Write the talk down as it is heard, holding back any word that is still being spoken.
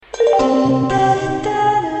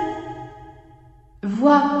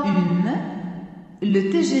Voie 1,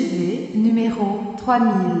 le TGV numéro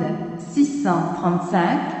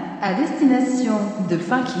 3635 à destination de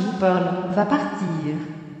Funky Pearl va partir.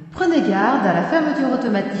 Prenez garde à la fermeture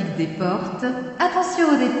automatique des portes. Attention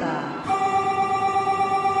au départ.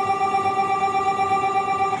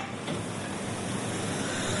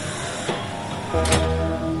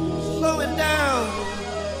 Slow it down.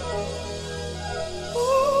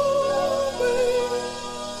 Ooh, baby.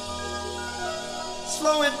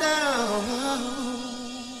 Slow it down.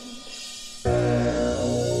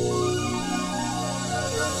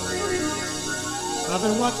 I've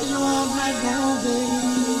been watching you all night long, baby.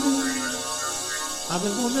 I've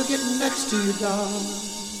been wanting to get next to you, darling.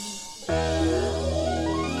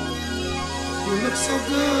 You look so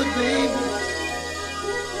good, baby.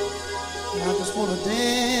 I just wanna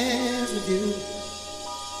dance with you.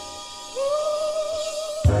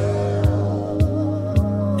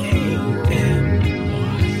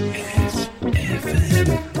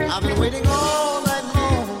 I've been waiting all night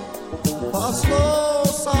long for a slow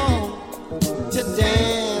song to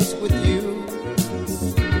dance with you.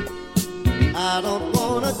 I don't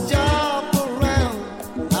wanna jump around,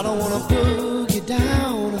 I don't wanna boogie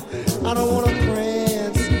down, I don't wanna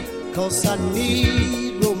prance, 'cause I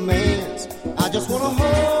need romance. I just wanna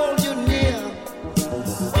hold you near,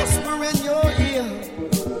 whisper in your ear.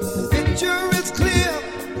 The picture is clear.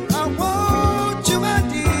 I want you, my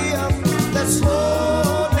dear. Let's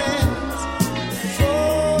slow dance with you.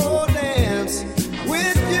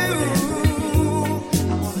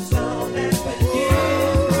 I wanna slow dance with you.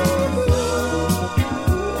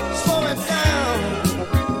 Slow it down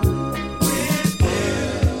with you.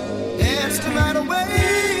 Dance the night away.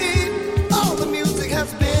 All the music has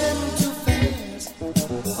been too fast.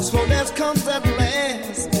 A slow dance comes at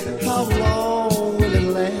last. How long will it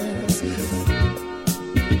last?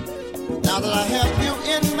 Now that I have you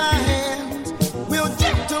in my hands, we'll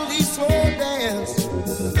gently slow dance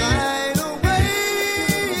the night away.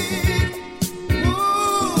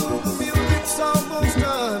 Ooh, the music's almost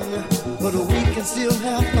done, but we can still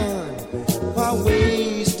have fun while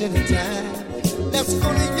wasting time. Let's go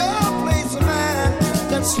to your place of mine.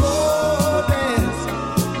 Let's slow dance.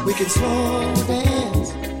 We can slow dance.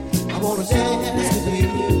 I wanna dance with you,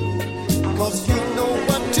 'cause you know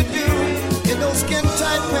what to do in those skin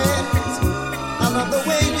tight pants. I love the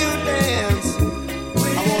way you dance.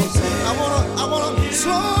 I wanna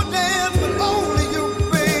slow dance with only you,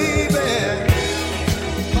 baby.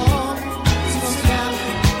 Oh, slow down.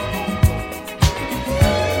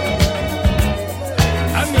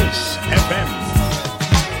 Amis FM.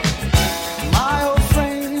 My old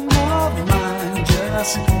frame of mind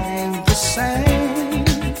just ain't the same.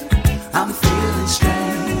 I'm feeling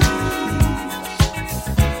strange.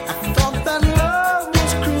 I thought that love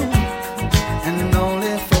was cruel and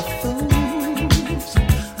only for fools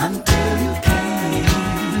until you came.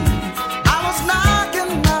 I was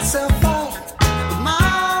knocking myself out. The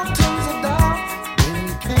mountains are dark when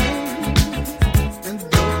you came and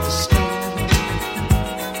broke the skin.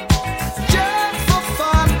 Just for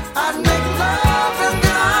fun, I'd make love and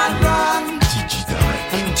then I'd run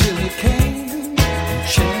until you came and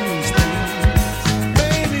changed things.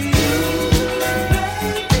 Baby,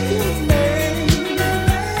 you made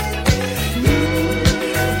me.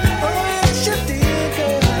 Oh, yes, you did,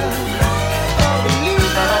 girl. Oh,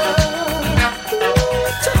 believer. Ooh,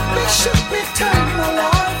 took me, shook me, turned my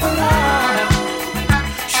life around.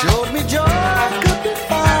 Showed me joy could be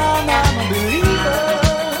found. I'm a believer.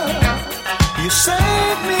 You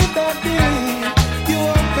saved me that day. You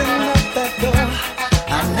opened up that door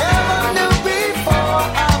I never knew before.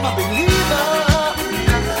 I'm a believer.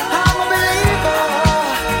 I'm a believer.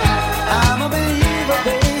 I'm a believer,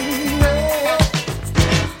 baby.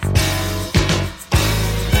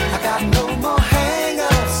 I got no more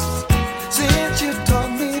hang-ups since you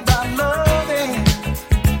taught me about loving.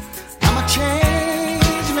 I'm a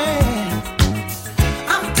changed man.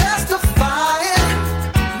 I'm testifying.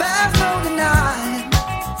 There's no denying,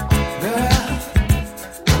 girl.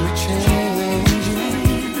 I'm a changed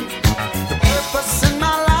man. The purpose in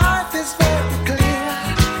my life is very clear.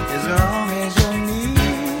 As long as you're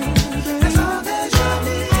near, as long as you're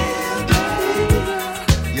near,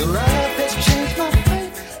 baby. Your love has changed my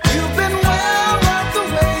fate. You've been well worth the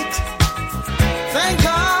wait. Thank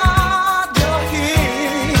God you're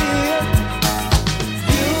here.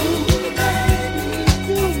 You made me.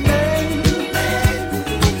 You made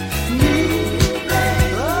me.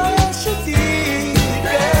 Oh, yes, you did,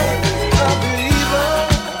 baby. A believer.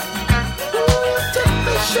 Ooh, took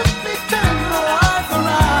me, shook me, turned my life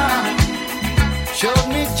around. Showed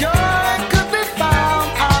me joy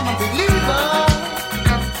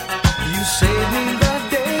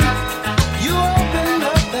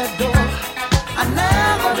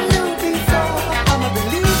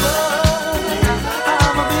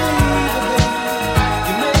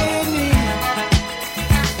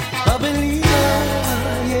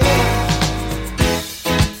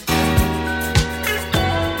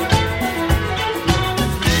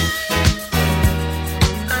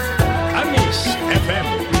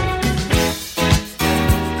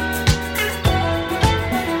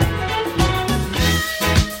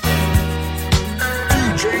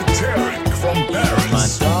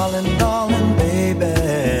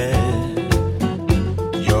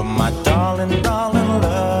darling, darling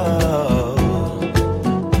love.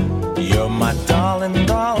 You're my darling,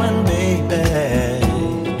 darling baby.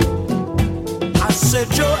 I said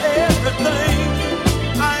you're everything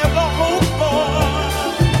I ever hoped for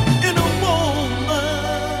in a woman.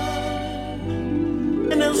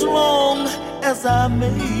 And as long as I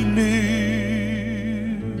may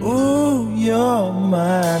live, ooh, you're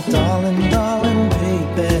my darling, darling baby.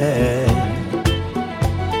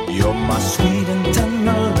 You're my sweet and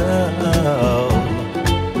tender love.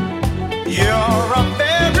 You're a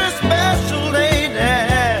very special lady.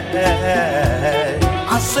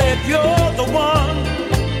 I said you're the one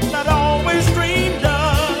that I always dreamed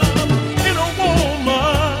of in a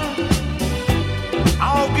woman.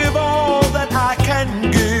 I'll give all that I can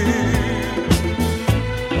give.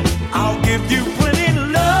 I'll give you plenty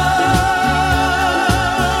love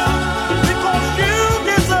because you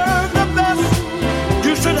deserve the best.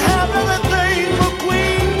 You should have everything a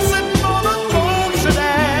queen sitting on a throne should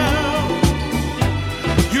have.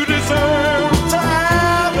 You deserve to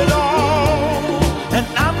have it all, and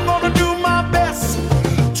I'm gonna do my best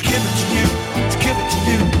to give it to you, to give it to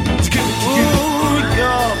you, to give it to you. Ooh,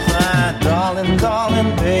 you're my darling,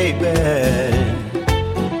 darling baby.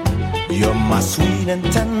 You're my sweet and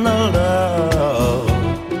tender love.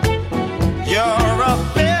 You're a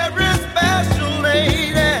very special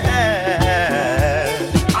lady.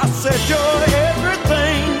 I said you're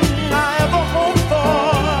everything I ever hoped for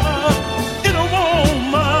in a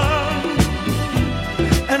woman.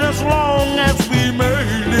 And as long as we may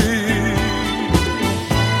live,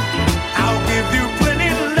 I'll give you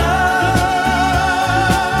plenty love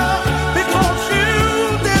because you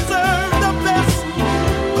deserve the best.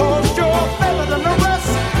 'Cause you're better than the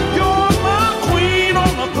rest. You're my queen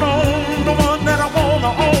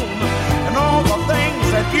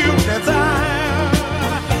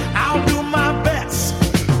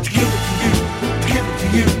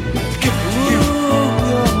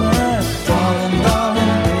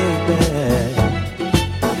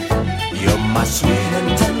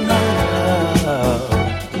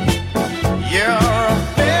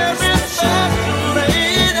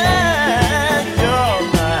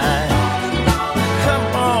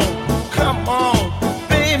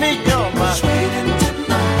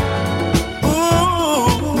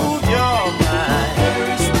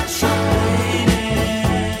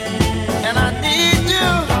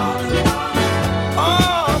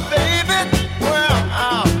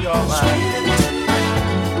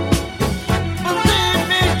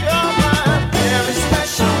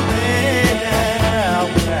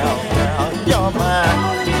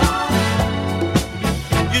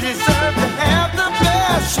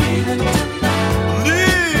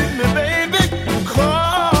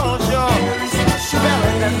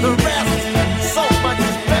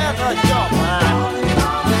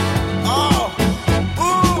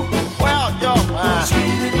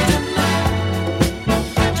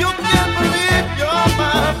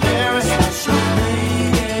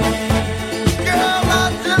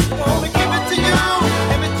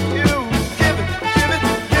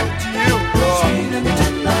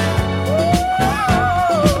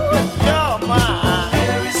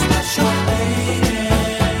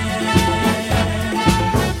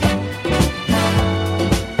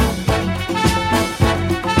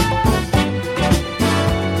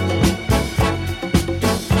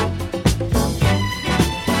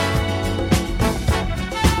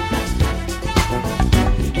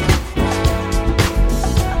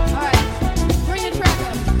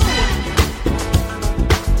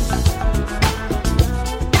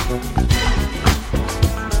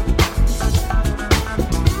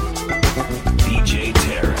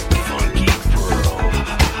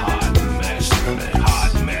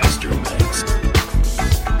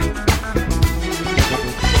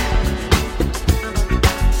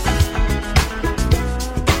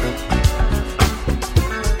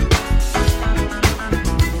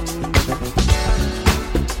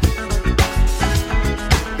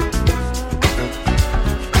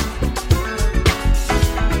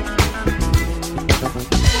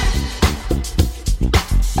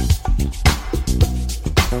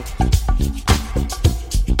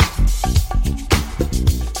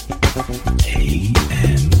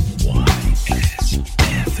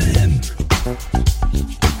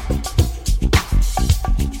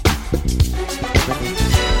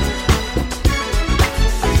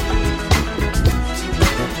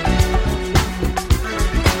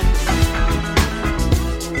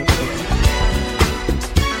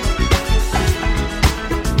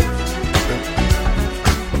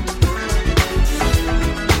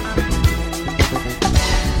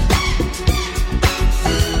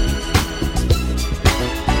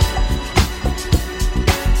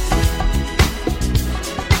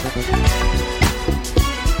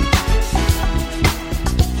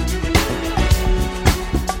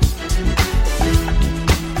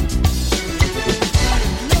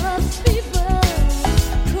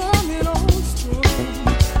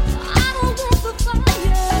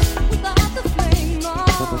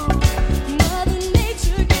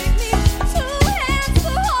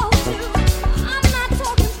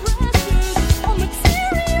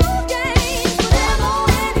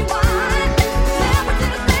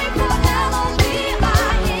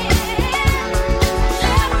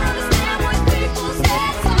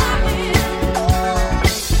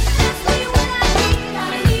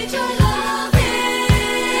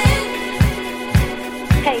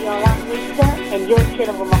and you're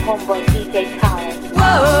chilling with my homeboy DJ Tarek.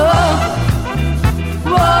 Whoa,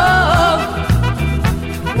 whoa,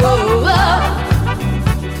 whoa,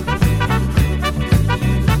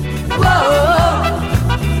 whoa,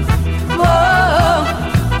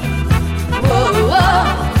 whoa, whoa.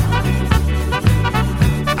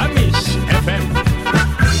 Amis FM.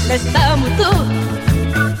 Laisse ta moto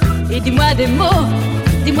et dis-moi des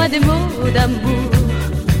mots d'amour.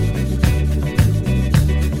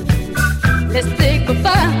 Laisse tes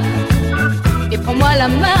copains et prends-moi la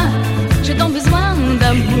main, j'ai tant besoin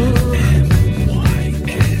d'amour.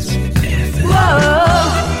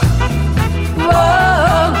 Wow,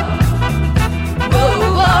 wow,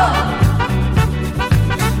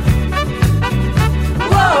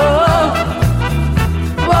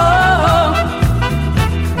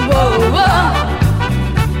 wow, wow.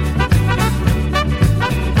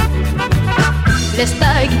 Laisse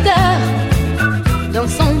ta guitare dans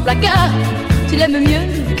son placard, tu l'aimes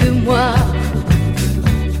mieux que moi.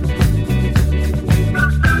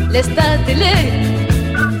 Laisse ta télé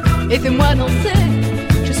et fais-moi danser,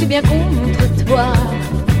 je suis bien contre toi.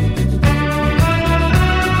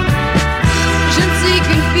 Je ne suis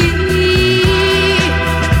qu'une fille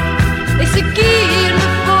et ce qu'il me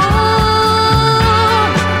faut,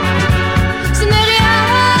 ce n'est rien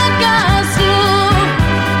qu'un slow.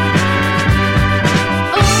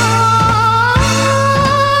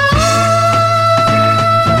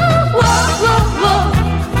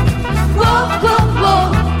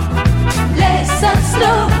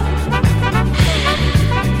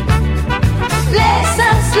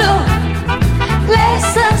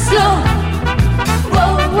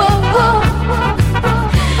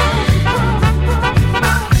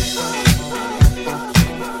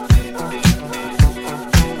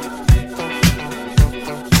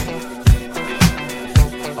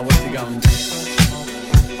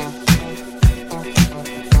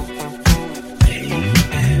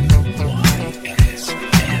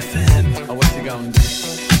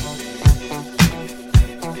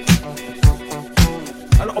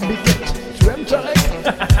 Alors, Biquette, tu aimes Tarek?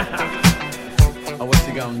 Oh, what's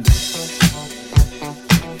he gonna do?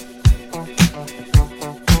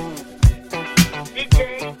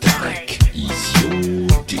 Tarek is your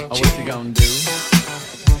DJ. Oh, what's he gonna do?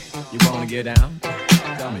 You wanna get down?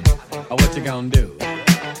 Tell me. Oh, what you gonna do?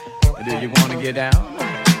 Do you wanna get down?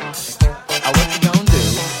 Oh, what you gonna do?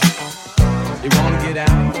 You wanna get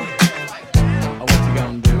down? Oh, what you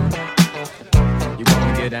gonna do? You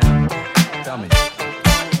wanna get down? Tell me.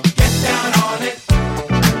 Get down on it.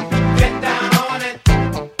 Get down on it.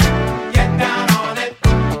 Get down on it.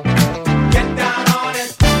 Get down on it.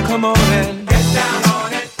 Come on in. Get down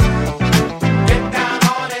on it. Get down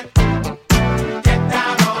on it. Get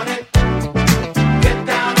down on it. Get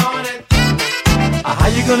down on it. How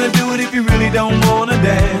you gonna do it if you really don't wanna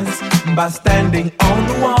dance? By standing on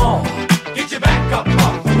the wall. Get your back up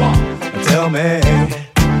off the wall. Tell me,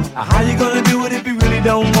 how you gonna do it if you really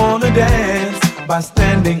don't wanna dance? By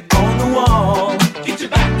standing on the wall. Get your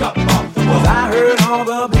back up off the wall. 'Cause I heard all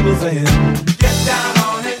the people saying, Get down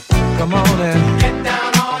on it. come on and Get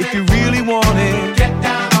down on it. if you really want it, Get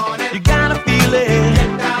down on it. you gotta feel it.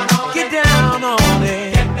 Get down on it. Get down on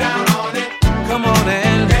it. Get down on it. Come on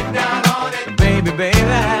and Get down on it. baby,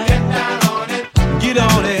 baby, Get down on it. get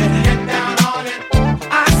on it. Get down on it.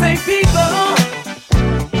 I say, people,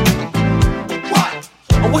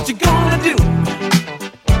 what you gonna do?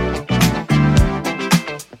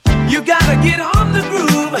 You gotta get on the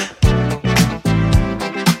groove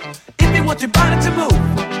if you want your body to move.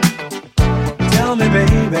 Tell me,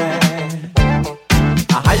 baby,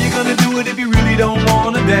 how you gonna do it if you really don't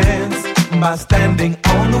wanna dance? By standing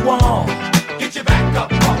on the wall. Get your back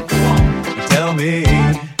up off the wall. Tell me,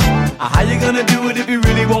 how you gonna do it if you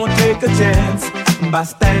really won't take a chance? By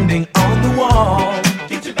standing on the wall.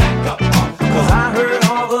 Get your back up off the wall. 'Cause I heard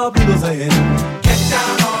all the people saying, Get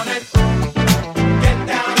down on it. Get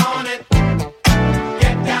down on it.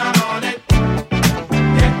 Get down on it.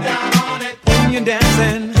 Get down on it. when you're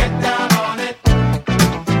dancing, Get down on it.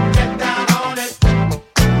 Get down on it.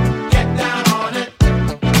 Get down on it.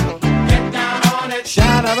 Get down on it.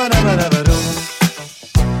 sha-da-ba-da-ba-da-ba-doo.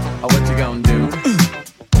 Oh, what you gonna do?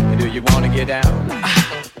 Do you wanna get down?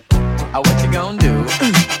 Oh, what you gonna do?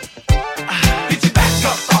 Get your back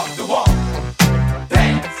up off the wall.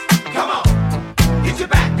 Dance. Come on. Get your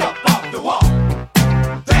back up off the wall.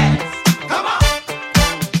 Dance. Come on.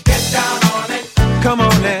 Get down on it. Come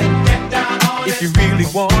on then, Get down on if it. you really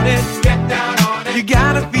want it, Get down on it. you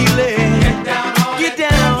gotta feel it. Get down on Get it.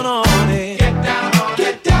 down on it. Get down on it.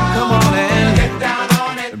 Get down. Come on then, Get down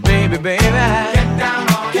on it. baby, baby, Get down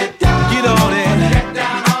on it. get on it. Get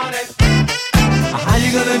down on it.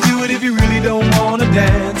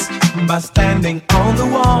 by standing on the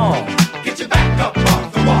wall. Get your back up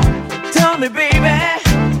off the wall. Tell me, baby,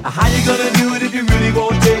 how you gonna do it if you really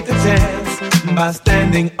won't take the chance? By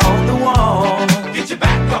standing on the wall. Get your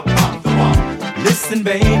back up off the wall. Listen,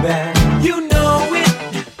 baby, you know it.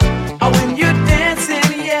 When you're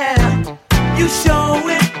dancing, yeah, you show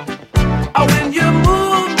it. When you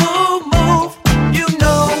move, move, move, you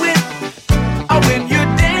know it. When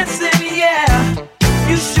you're dancing, yeah,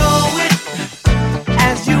 you show it.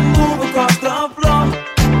 As you move across the floor,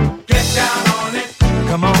 Get down on it.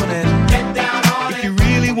 come on and Get down on if it. you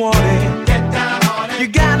really want it, Get down on it. you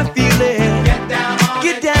gotta feel it. Get down on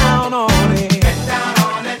Get it. down on it. Get down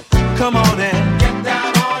on it. Come on and Get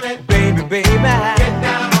down on it. baby, baby, Get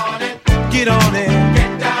down on it. get on it.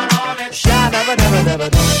 Get down on it.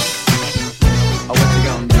 Sha-da-ba-da-ba-da-ba-da. Oh, what you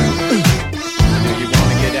gonna do? Do you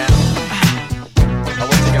wanna get down? Oh,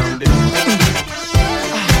 what you gonna do?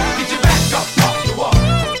 Get your back up off the wall.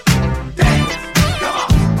 Dance, come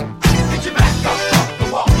on. Get your back up off the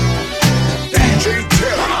wall. Dance,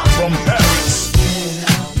 come on. From Paris.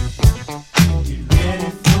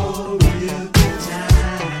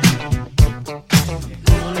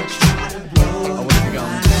 Oh, what you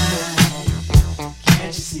gonna do?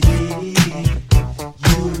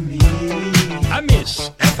 I miss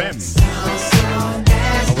FM. Oh,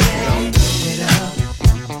 what you gonna do?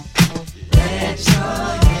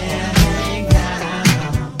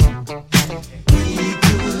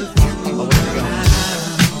 Oh, what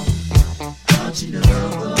you gonna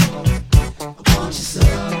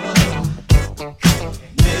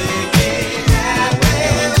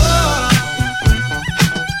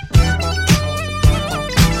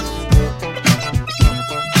do?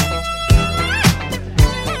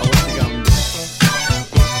 Oh, what you gonna do?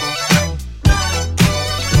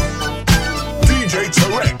 DJ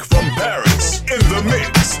Tarek from Paris in the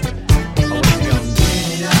mix. Oh, what you gonna do?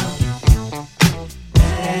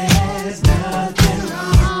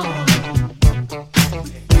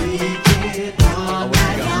 Oh, what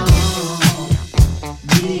you gonna do?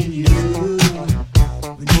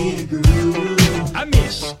 I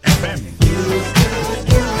miss FM. Oh,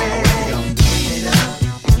 what you gonna do? Oh, what you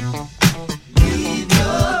gonna do?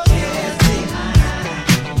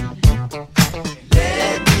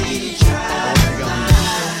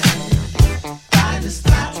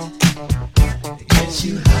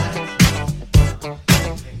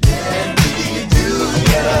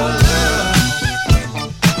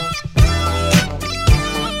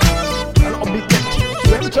 Alors, Bitek,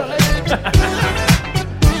 tu aimes Tarek?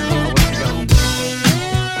 Oh, what you gonna do?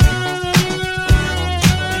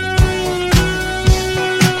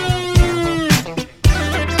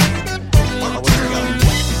 Oh, what you gonna do?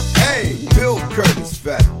 Hey, Bill Curtis,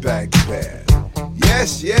 Fatback Band.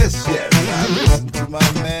 Yes, yes, yes. I listen to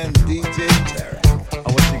my man DJ Tarek.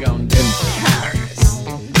 Oh, what you gonna do? Paris,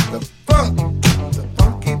 the funk, the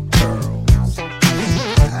funky pearls. I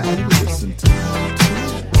listen to them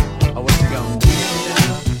too. Oh, what you gonna do? Oh,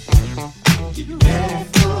 what you gonna do?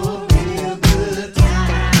 Oh,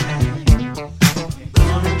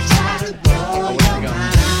 what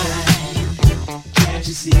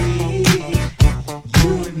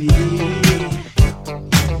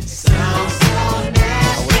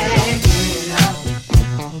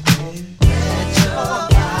you gonna do?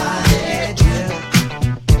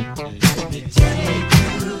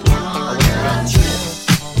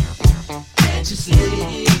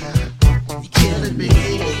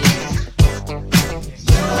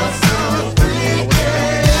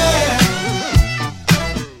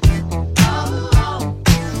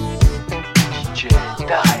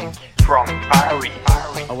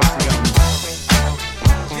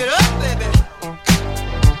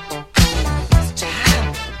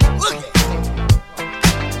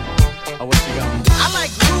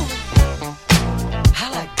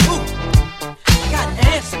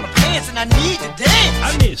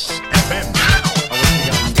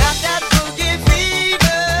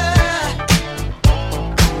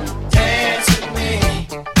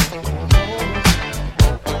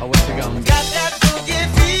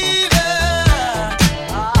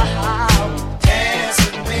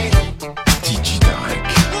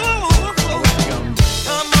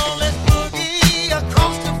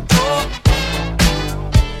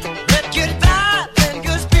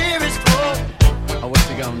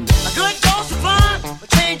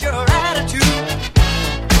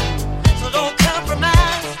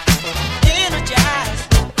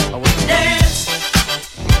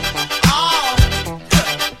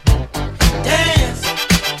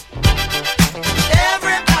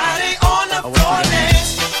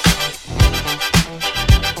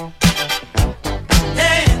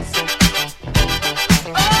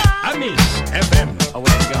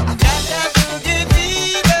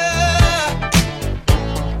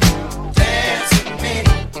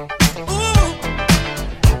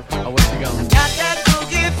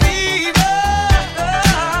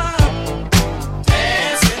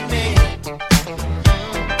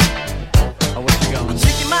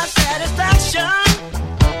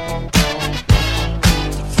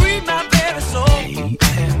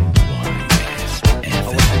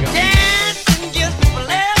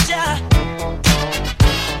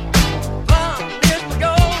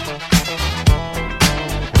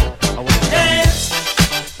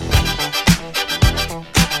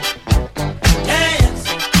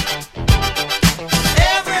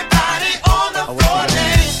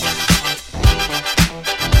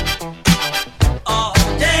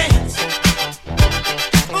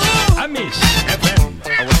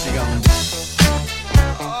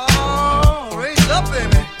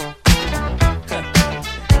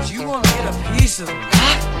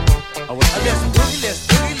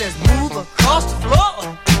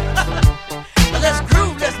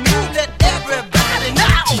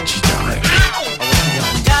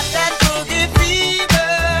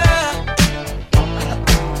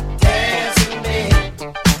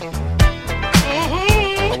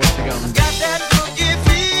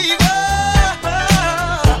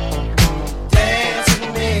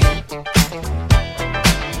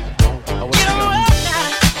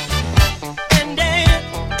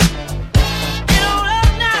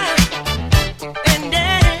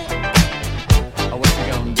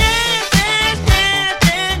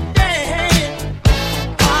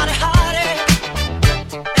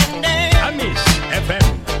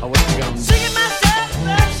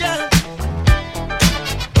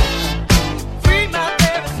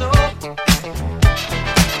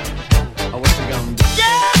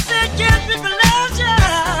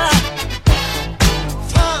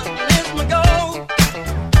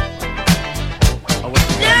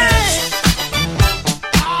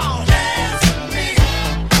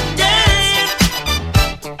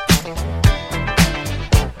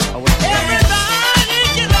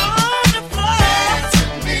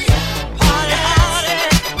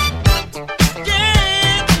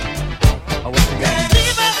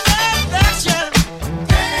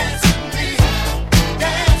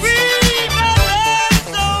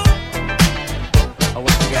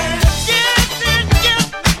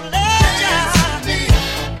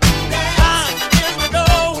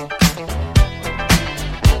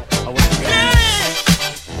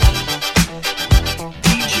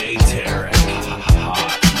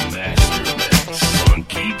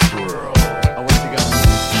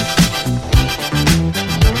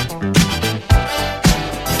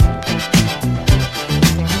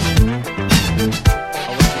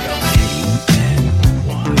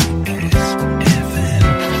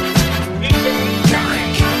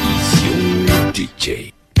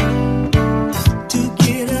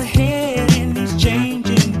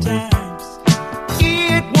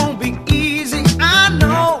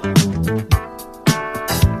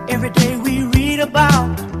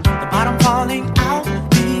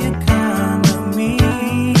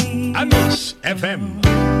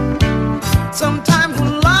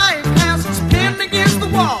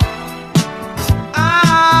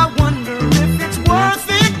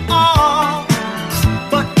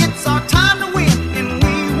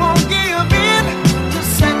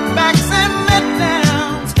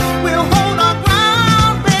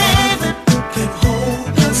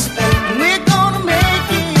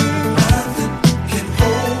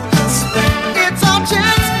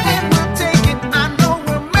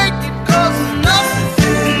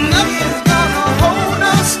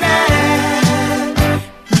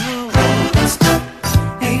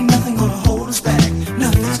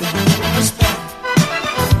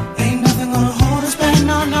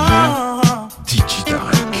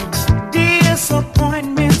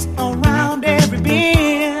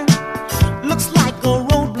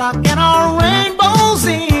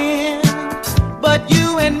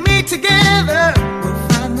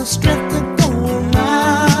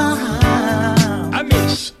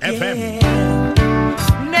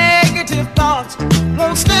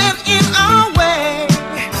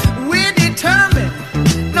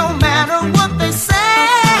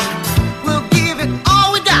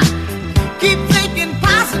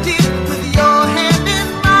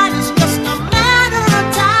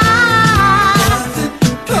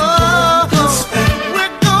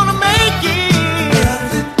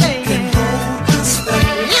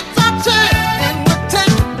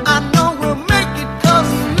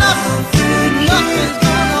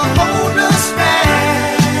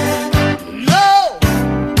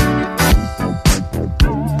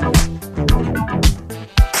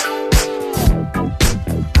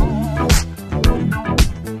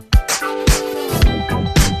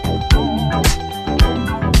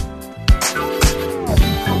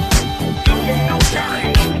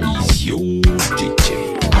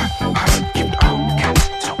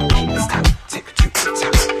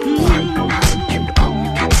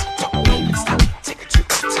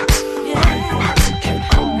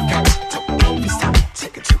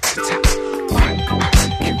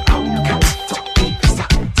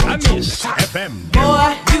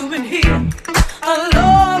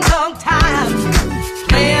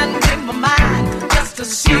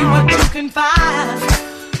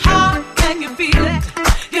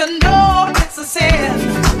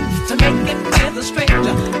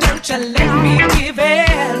 you let me give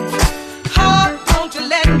in? Heart, don't you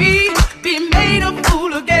let me be made a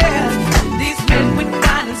fool again? These men with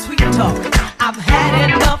wine and sweet talk, I've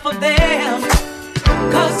had enough of them.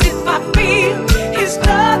 'Cause if I feel his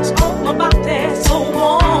touch on my body so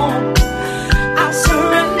warm, I'll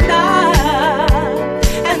surrender.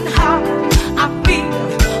 And how I feel,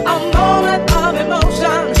 a moment of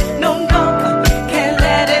emotion, no, no, can't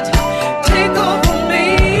let it take over me.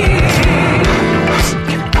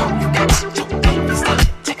 Give it all you got, don't even stop,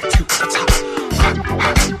 take it to the top.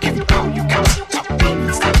 Give it all you got, don't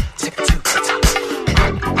even stop, take it to the top.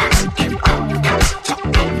 Give it all you got,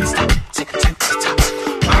 don't even stop, take it to the top.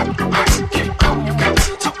 Give it all you got,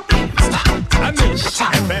 don't even stop. I miss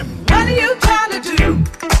FM. What are you trying to do?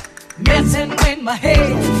 Messing with my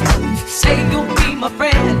head. Say you'll be my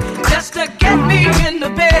friend just to get me in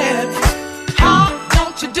the bed. How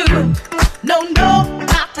don't you do it? No, no,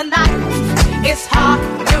 not tonight. It's hard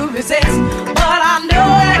to resist, but I know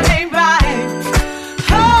it ain't right.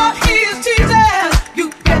 Oh, he is teasing. You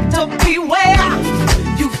better beware.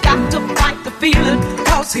 You got to fight the feeling,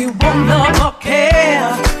 'cause he won't love or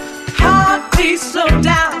care. Heartbeat slow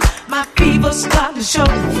down, my fever's starting to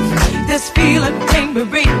show. This feeling can't be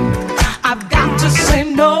real, I've got to say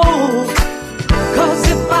no. 'Cause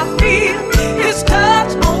if I feel his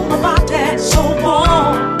touch on my body so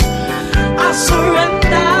warm, I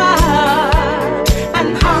surrender. And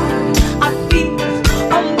how I feel,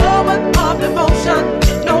 a moment of devotion,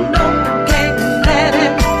 no, no, can't let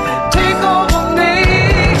it take over me.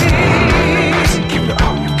 Give it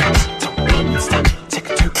all you got, don't even stop, take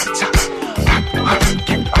it to the top.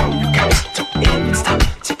 Give it all you got, don't even stop,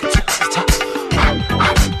 take it to the top.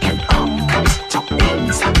 Give it all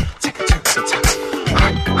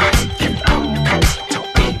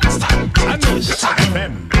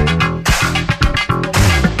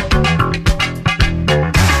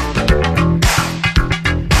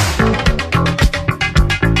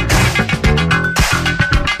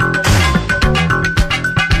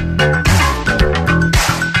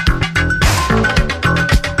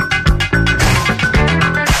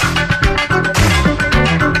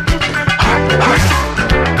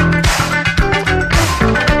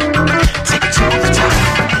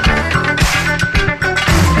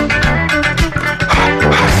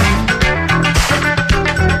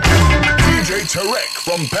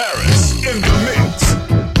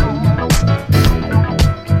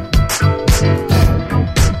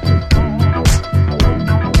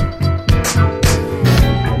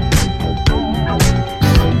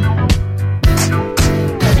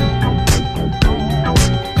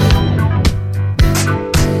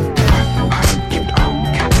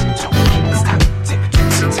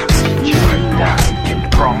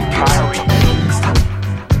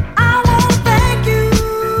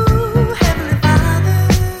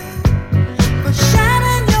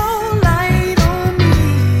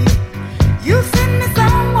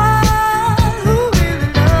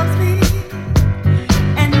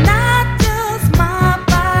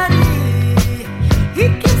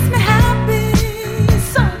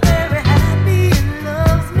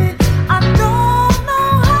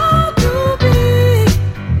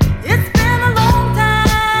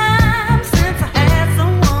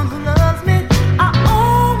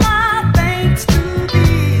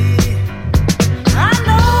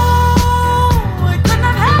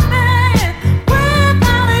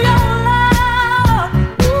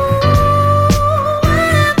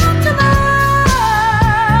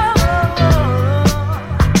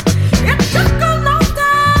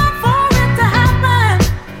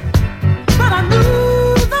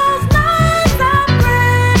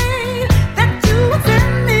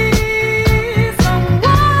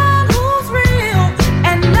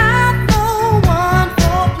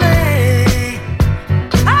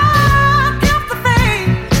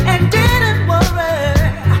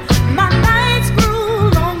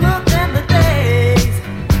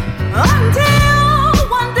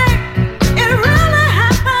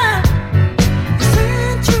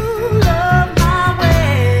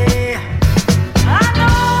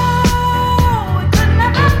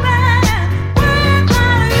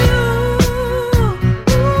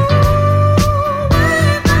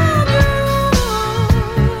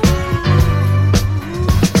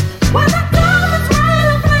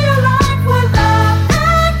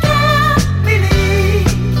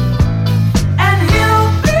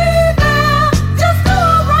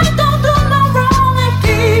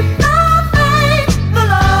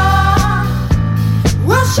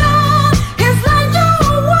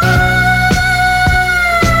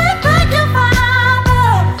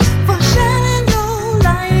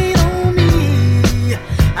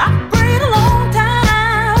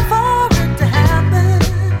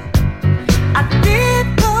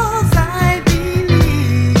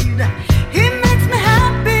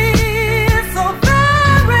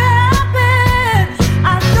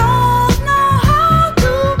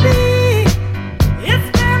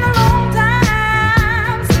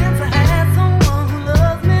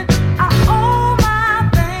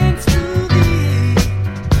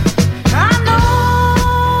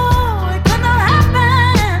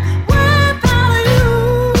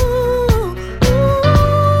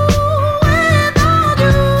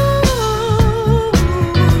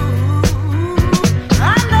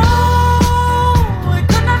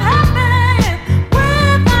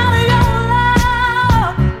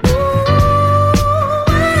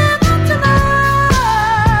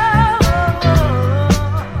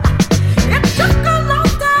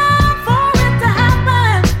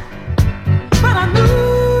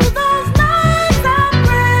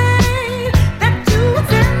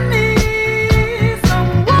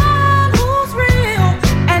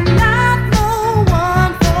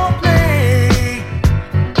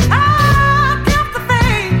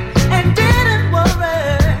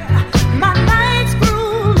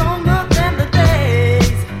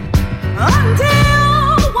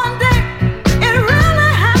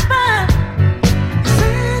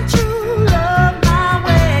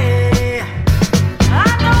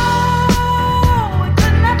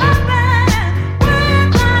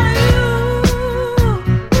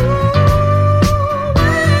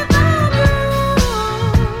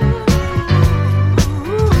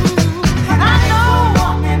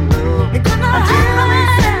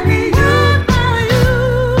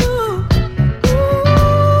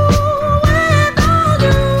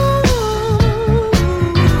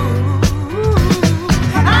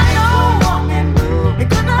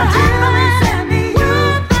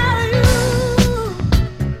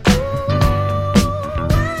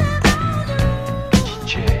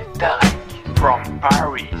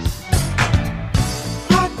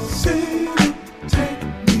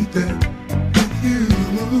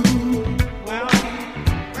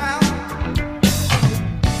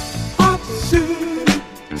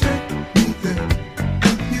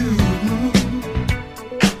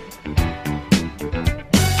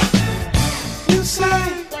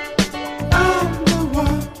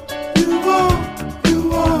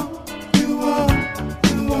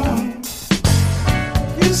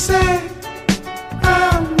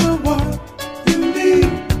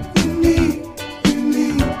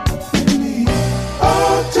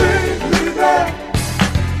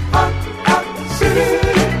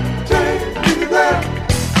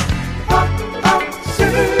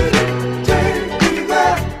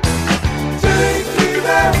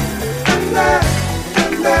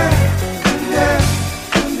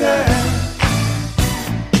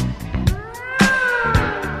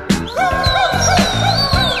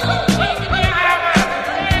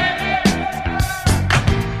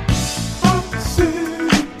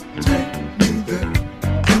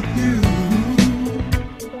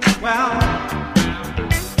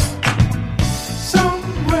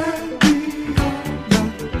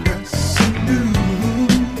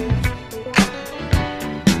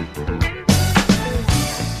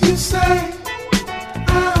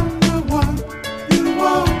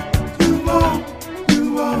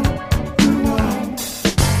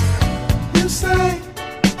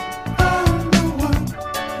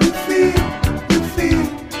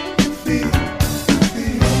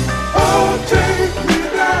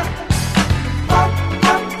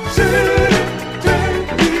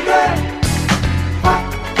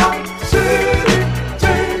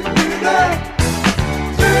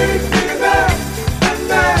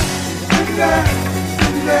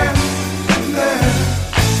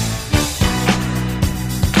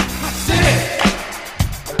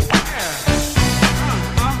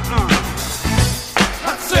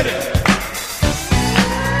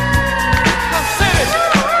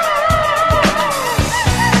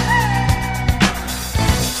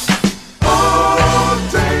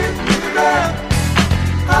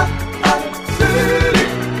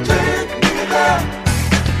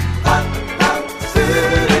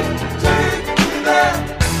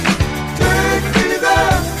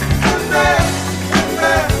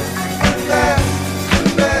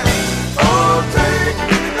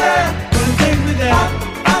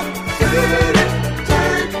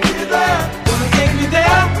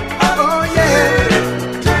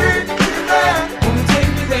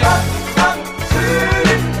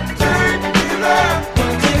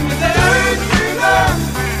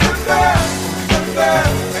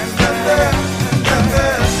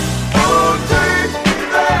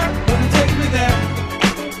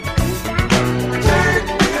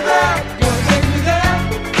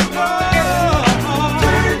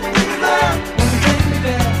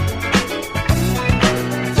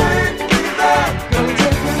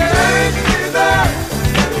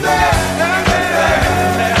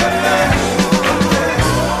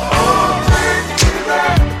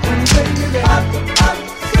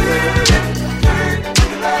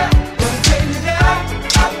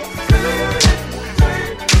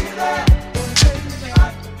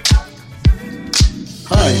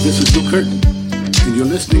This is Luke Curtin, and you're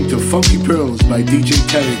listening to Funky Pearls by DJ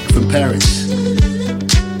Tarek from Paris.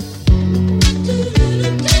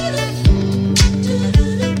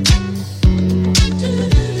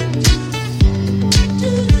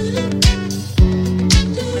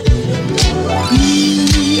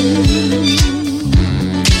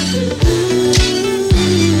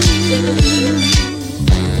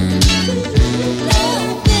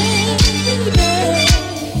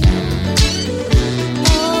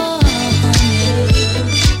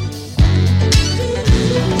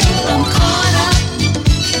 I'm caught up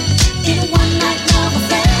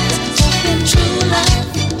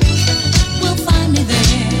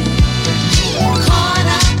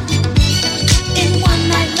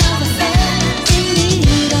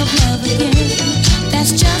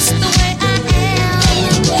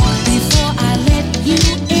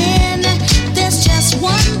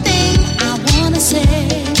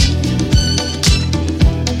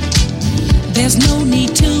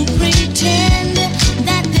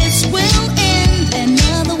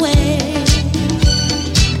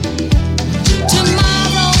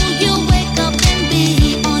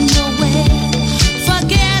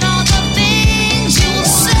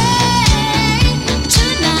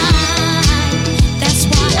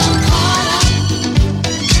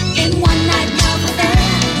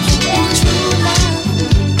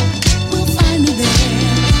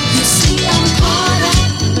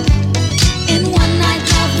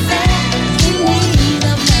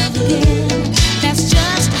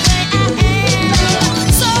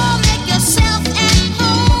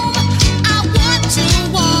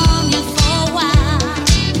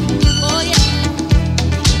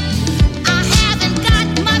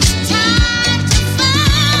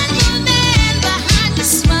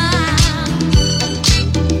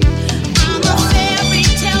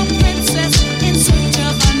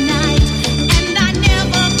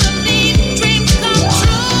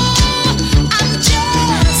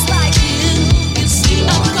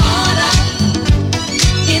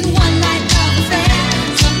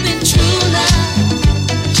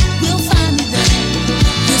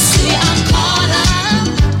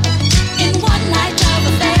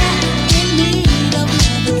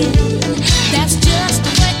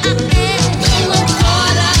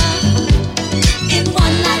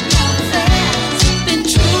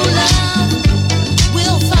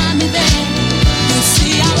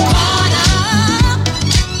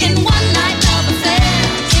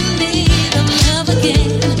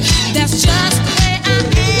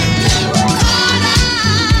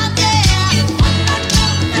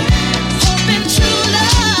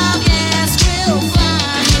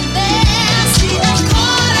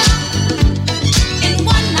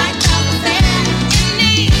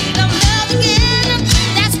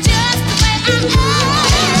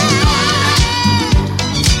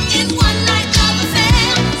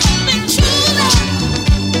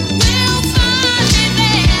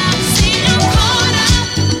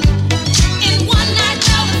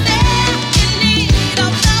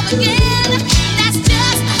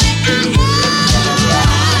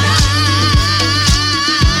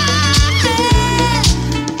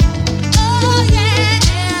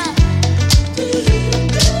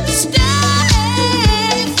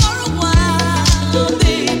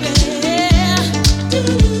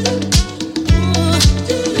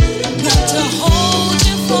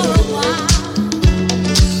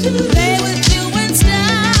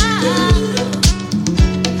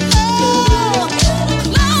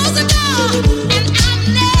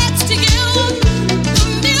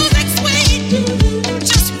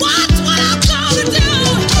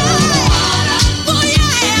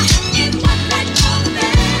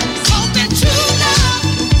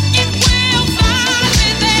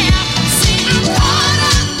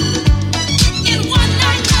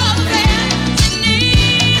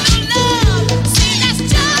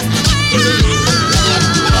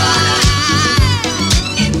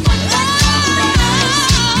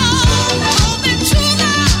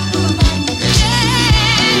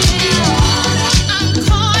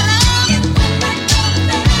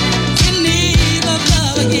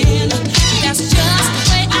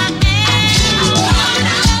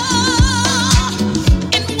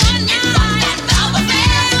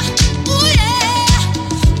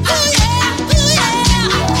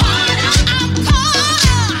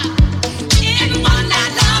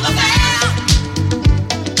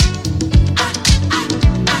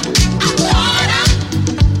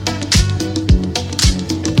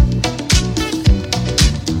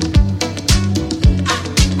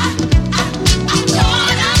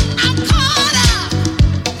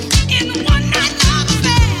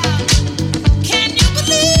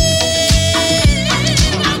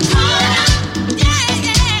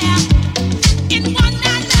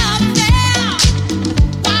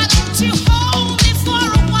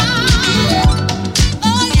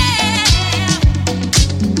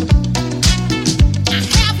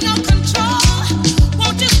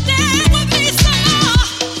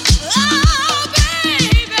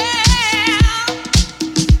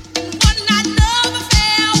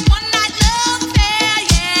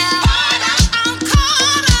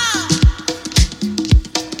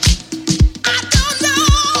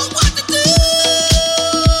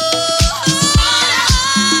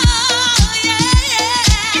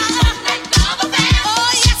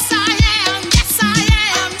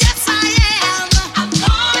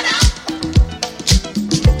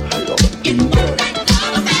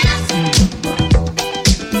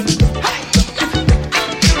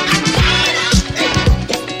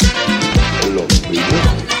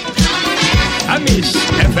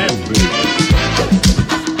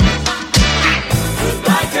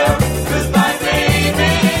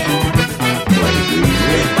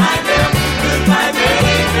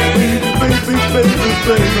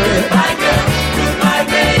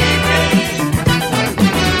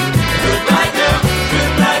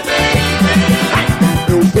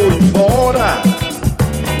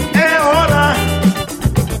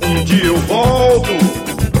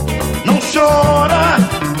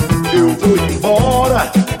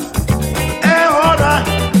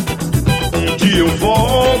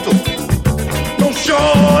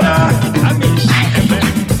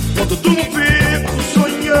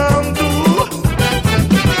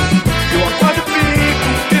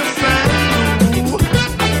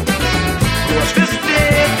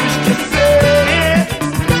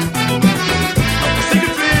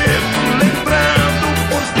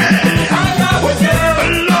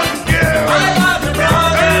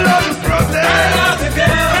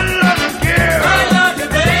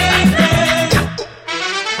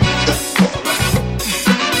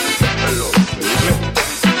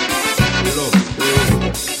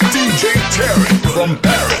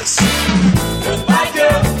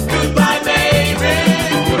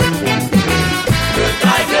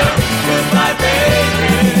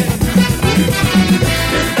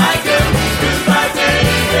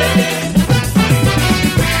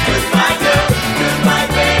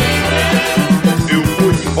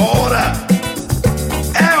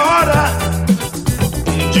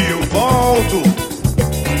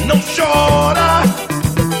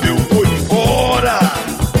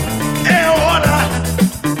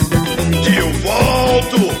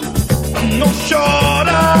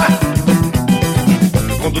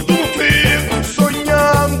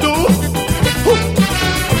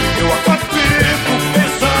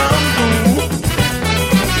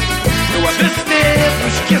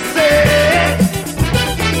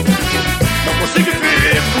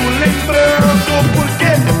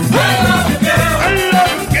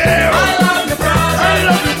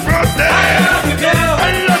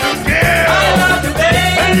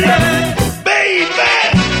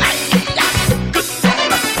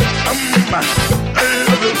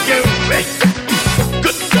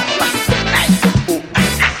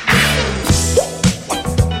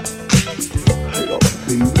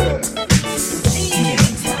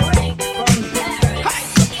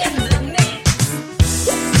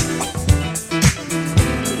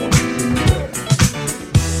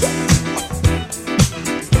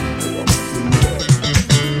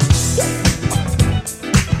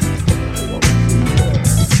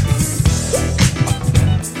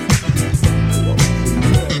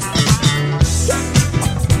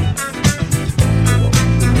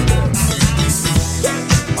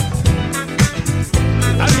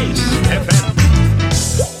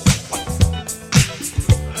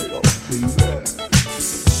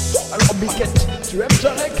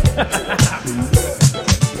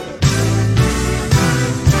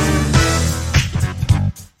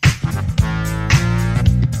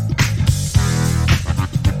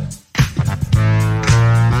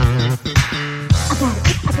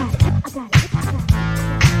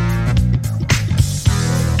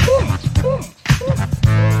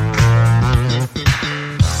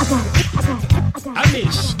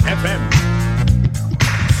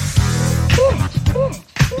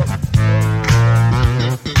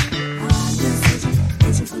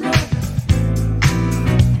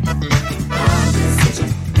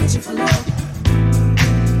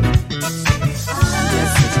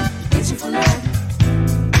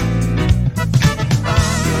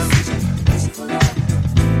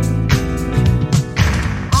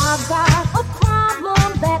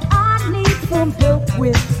some help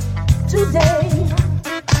with today.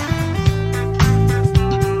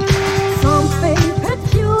 Something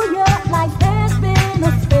peculiar, like there's been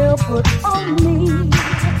a spell put on me.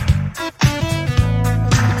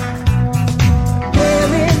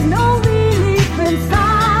 There is no relief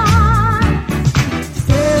inside,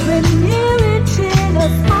 staring near it in a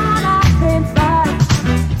spot I can't find.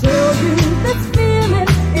 Tell you this feeling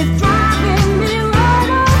is driving me right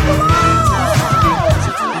up the wall.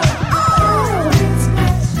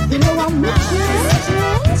 You know I'm missing,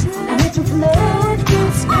 I need your blood.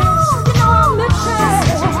 Oh, you know I'm missing,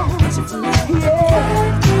 yeah.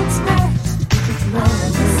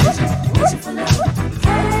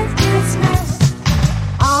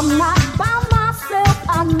 I'm not by myself,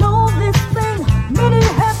 I know this thing, many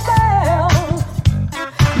have failed,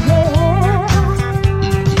 yeah.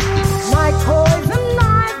 Like poison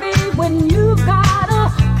ivy when you got a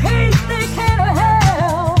case they can't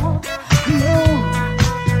help, no.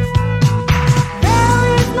 There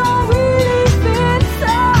is no relief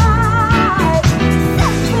inside,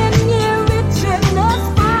 something near reaching the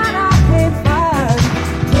spot I can't find.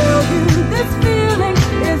 Tell you this feeling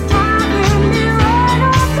is driving me right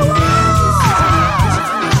off the wall.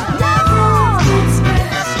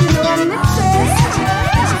 You know I'm missing.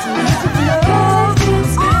 Love.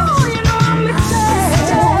 Oh, you know I'm missing.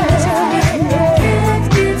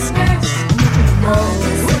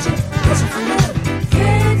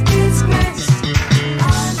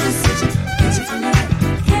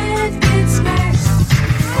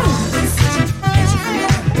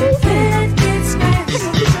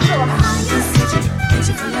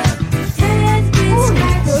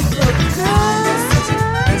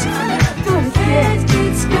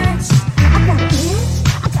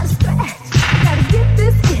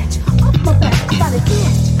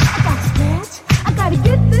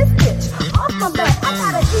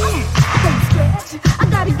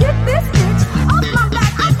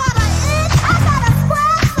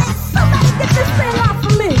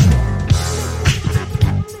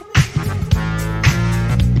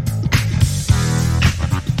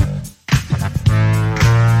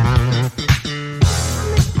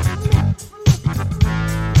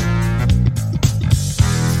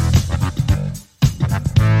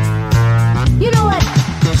 You know what?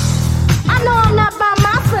 I know I'm not by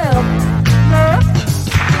myself.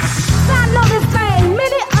 I know this thing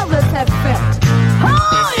many others have felt. Oh,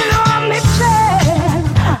 you know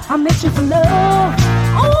I'm itching for love.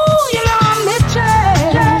 Oh, you know I'm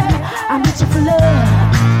itching for love.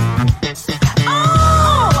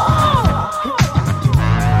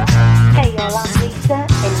 Hey y'all, I'm Lisa,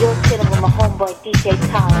 and you're chilling with my homeboy DJ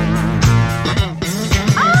Tarek.